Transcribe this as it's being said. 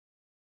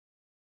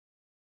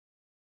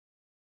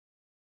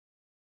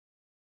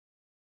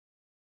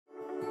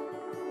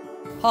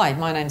Hi,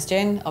 my name's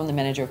Jen. I'm the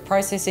Manager of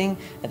Processing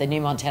at the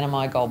Newmont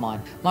Tanami Gold Mine.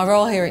 My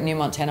role here at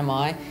Newmont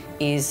Tanami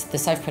is the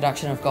safe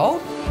production of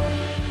gold.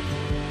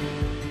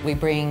 We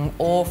bring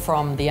ore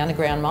from the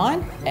underground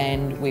mine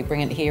and we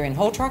bring it here in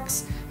haul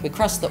trucks. We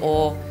crush the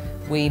ore,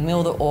 we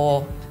mill the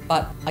ore,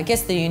 but I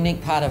guess the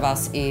unique part of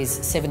us is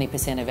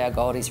 70% of our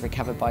gold is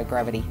recovered by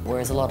gravity,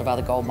 whereas a lot of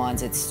other gold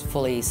mines it's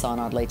fully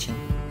cyanide leaching.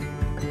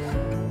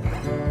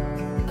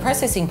 The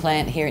processing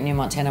plant here at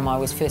Newmont Tanami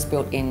was first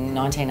built in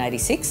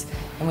 1986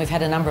 and we've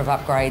had a number of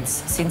upgrades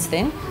since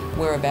then.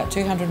 We're about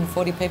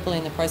 240 people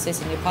in the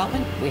processing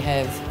department. We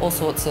have all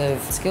sorts of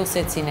skill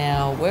sets in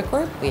our work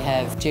group. We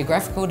have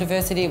geographical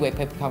diversity where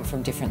people come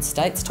from different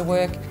states to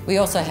work. We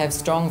also have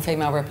strong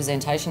female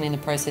representation in the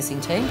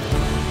processing team.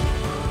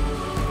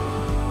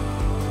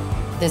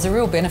 There's a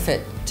real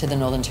benefit to the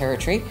Northern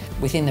Territory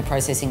within the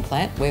processing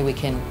plant where we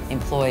can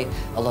employ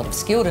a lot of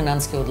skilled and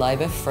unskilled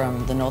labour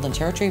from the Northern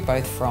Territory,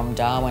 both from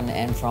Darwin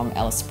and from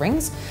Alice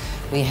Springs.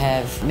 We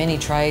have many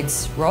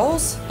trades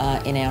roles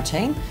in our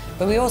team,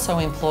 but we also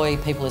employ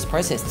people as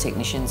process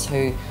technicians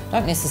who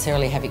don't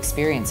necessarily have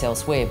experience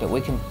elsewhere, but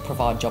we can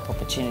provide job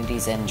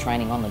opportunities and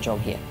training on the job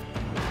here.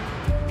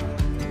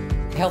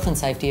 Health and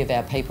safety of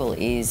our people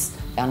is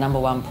our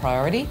 #1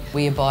 priority.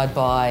 We abide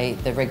by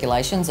the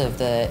regulations of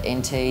the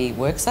NT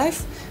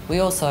WorkSafe. We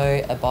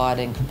also abide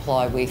and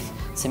comply with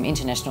some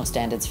international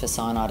standards for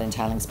cyanide and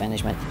tailings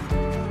management.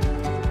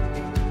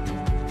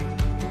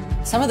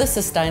 Some of the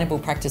sustainable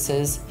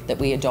practices that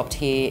we adopt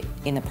here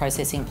in the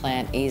processing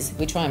plant is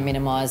we try and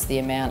minimise the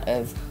amount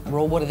of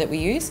raw water that we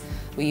use.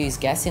 We use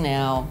gas in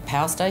our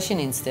power station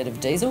instead of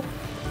diesel.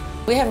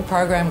 We have a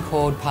program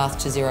called Path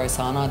to Zero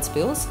Cyanide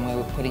Spills, and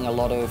we're putting a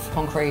lot of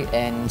concrete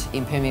and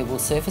impermeable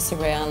surface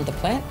around the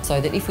plant so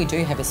that if we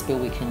do have a spill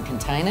we can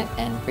contain it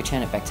and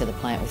return it back to the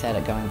plant without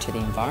it going to the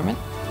environment.